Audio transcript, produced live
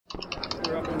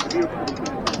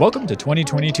Welcome to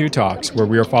 2022 Talks, where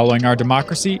we are following our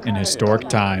democracy in historic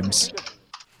times.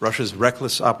 Russia's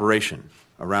reckless operation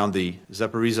around the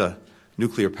Zaporizhzhia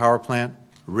nuclear power plant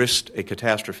risked a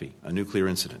catastrophe, a nuclear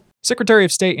incident. Secretary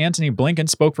of State Antony Blinken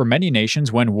spoke for many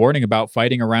nations when warning about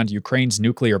fighting around Ukraine's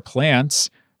nuclear plants.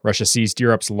 Russia seized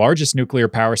Europe's largest nuclear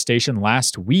power station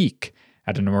last week.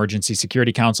 At an Emergency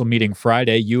Security Council meeting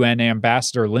Friday, UN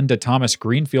Ambassador Linda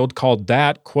Thomas-Greenfield called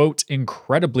that, quote,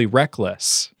 incredibly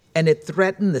reckless. And it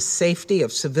threatened the safety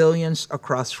of civilians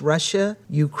across Russia,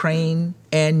 Ukraine,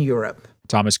 and Europe.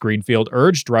 Thomas-Greenfield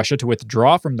urged Russia to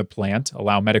withdraw from the plant,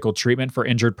 allow medical treatment for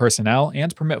injured personnel,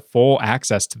 and permit full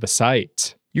access to the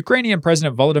site. Ukrainian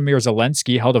President Volodymyr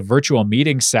Zelensky held a virtual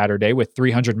meeting Saturday with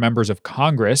 300 members of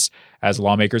Congress as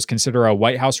lawmakers consider a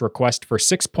White House request for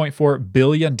 $6.4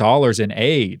 billion in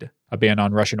aid. A ban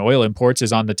on Russian oil imports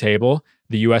is on the table.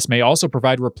 The U.S. may also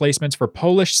provide replacements for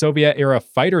Polish Soviet-era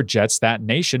fighter jets that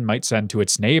nation might send to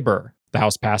its neighbor. The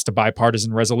House passed a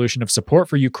bipartisan resolution of support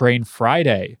for Ukraine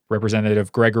Friday.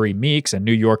 Representative Gregory Meeks, a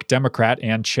New York Democrat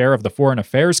and chair of the Foreign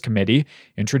Affairs Committee,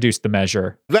 introduced the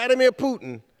measure. Vladimir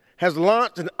Putin has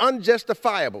launched an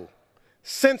unjustifiable,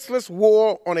 senseless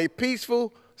war on a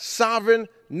peaceful, sovereign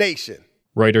nation.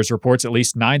 Reuters reports at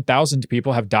least 9,000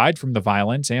 people have died from the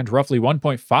violence and roughly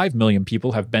 1.5 million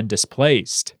people have been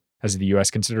displaced. As the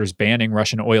U.S. considers banning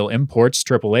Russian oil imports,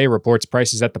 AAA reports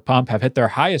prices at the pump have hit their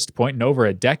highest point in over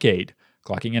a decade,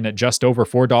 clocking in at just over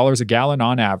 $4 a gallon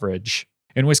on average.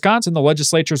 In Wisconsin, the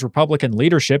legislature's Republican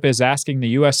leadership is asking the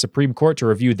U.S. Supreme Court to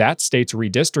review that state's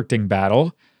redistricting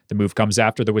battle. The move comes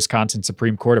after the Wisconsin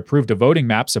Supreme Court approved a voting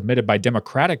map submitted by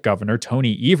Democratic Governor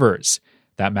Tony Evers.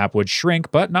 That map would shrink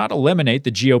but not eliminate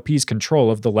the GOP's control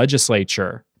of the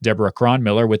legislature. Deborah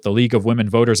Cronmiller with the League of Women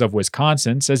Voters of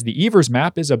Wisconsin says the Evers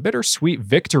map is a bittersweet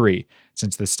victory,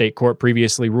 since the state court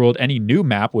previously ruled any new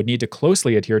map would need to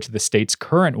closely adhere to the state's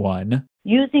current one.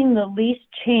 Using the least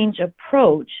change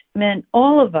approach meant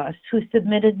all of us who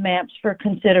submitted maps for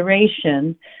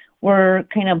consideration were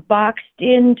kind of boxed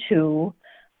into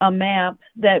a map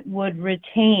that would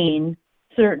retain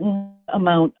certain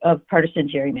amount of partisan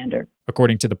gerrymander.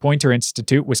 According to the Poynter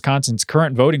Institute, Wisconsin's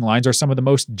current voting lines are some of the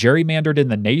most gerrymandered in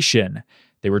the nation.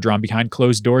 They were drawn behind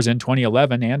closed doors in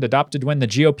 2011 and adopted when the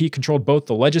GOP controlled both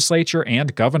the legislature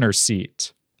and governor's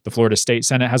seat. The Florida State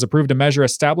Senate has approved a measure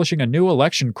establishing a new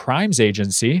election crimes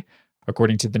agency.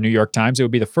 According to the New York Times, it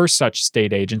would be the first such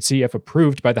state agency if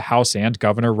approved by the House and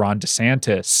Governor Ron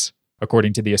DeSantis.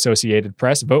 According to the Associated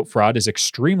Press, vote fraud is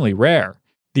extremely rare.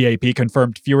 The AP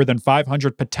confirmed fewer than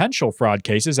 500 potential fraud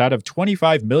cases out of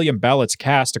 25 million ballots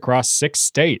cast across 6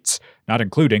 states, not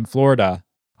including Florida.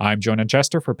 I'm Jonah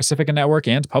Chester for Pacifica Network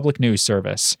and Public News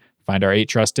Service. Find our 8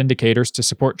 trust indicators to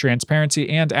support transparency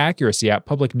and accuracy at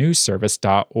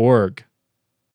publicnewsservice.org.